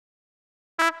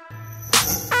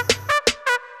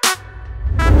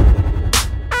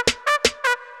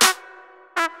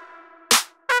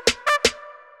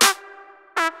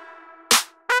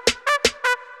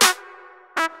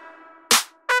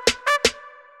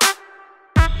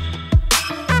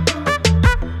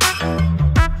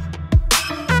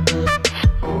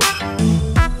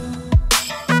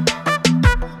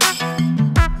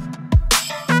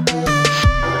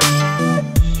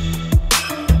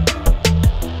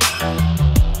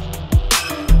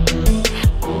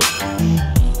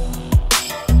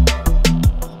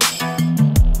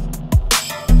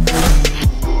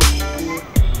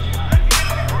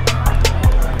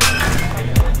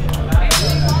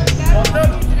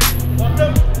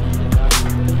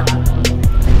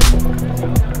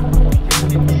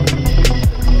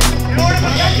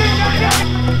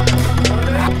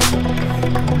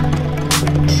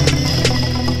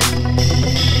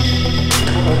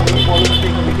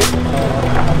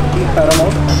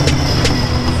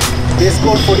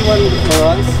41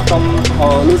 runs from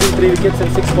losing 3 wickets in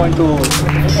 6.2 overs.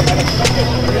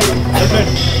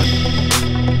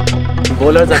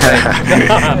 Bowlers are trying.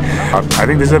 I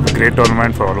think this is a great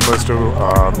tournament for all of us to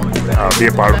be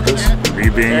a part of this. We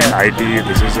being in IT,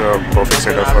 this is a perfect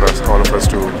setup for us, all of us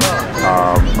to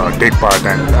take part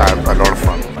and have a lot of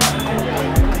fun.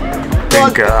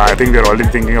 I think we are already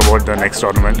thinking about the next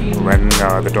tournament, when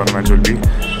the tournaments will be,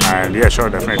 and yeah, sure,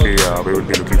 definitely we would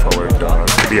be looking forward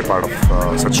to be a part of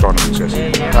such tournaments. Yes,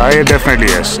 definitely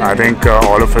yes. I think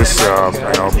all of us,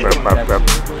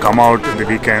 come out the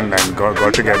weekend and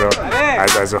got together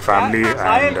as a family,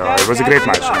 and it was a great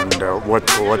match and worth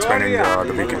spending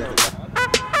the weekend.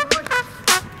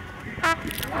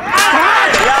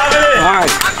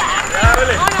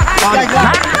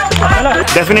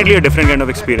 Definitely a different kind of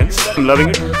experience. I'm loving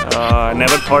it.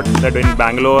 Never thought that in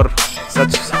Bangalore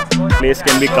such place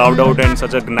can be carved out and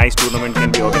such a nice tournament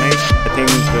can be organized. I think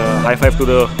high five to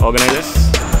the organizers.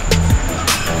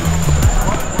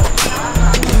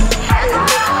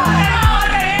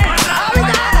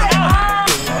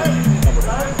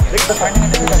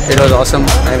 It was awesome.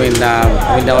 I mean,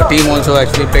 our team also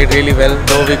actually played really well,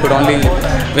 though we could only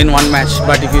win one match.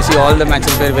 But if you see, all the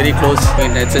matches were very close. I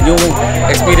mean, it's a new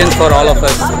experience for all of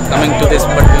us coming to this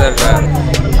particular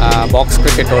box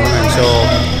cricket tournament. So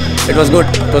it was good.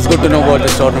 It was good to know about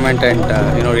this tournament and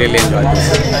really enjoy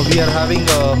this. We are having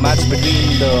a match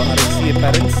between the RXCA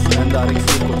parents and the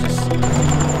RXCA coaches.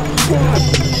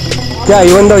 Yeah,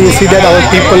 even though you see that our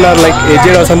people are like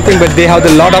aged or something, but they have a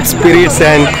lot of spirits,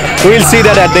 and we'll see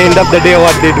that at the end of the day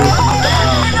what they do.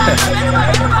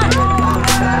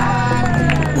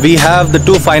 We have the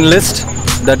 2 finalists,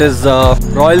 that is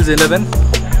Royals 11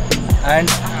 and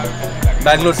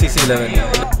Bangalore CC 11.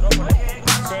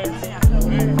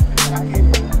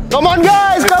 Come on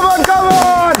guys, come on, come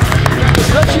on!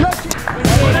 Let's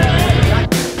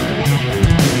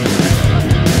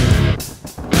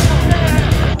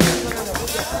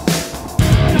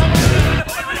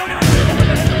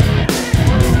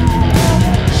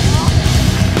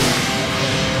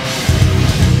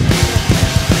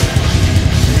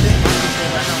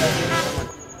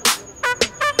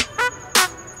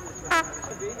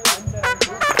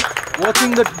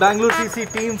Watching the Bangalore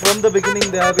TC team from the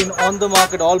beginning, they have been on the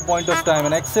mark at all point of time.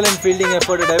 An excellent fielding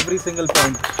effort at every single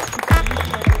point.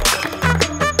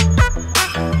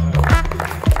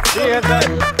 See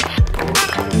you,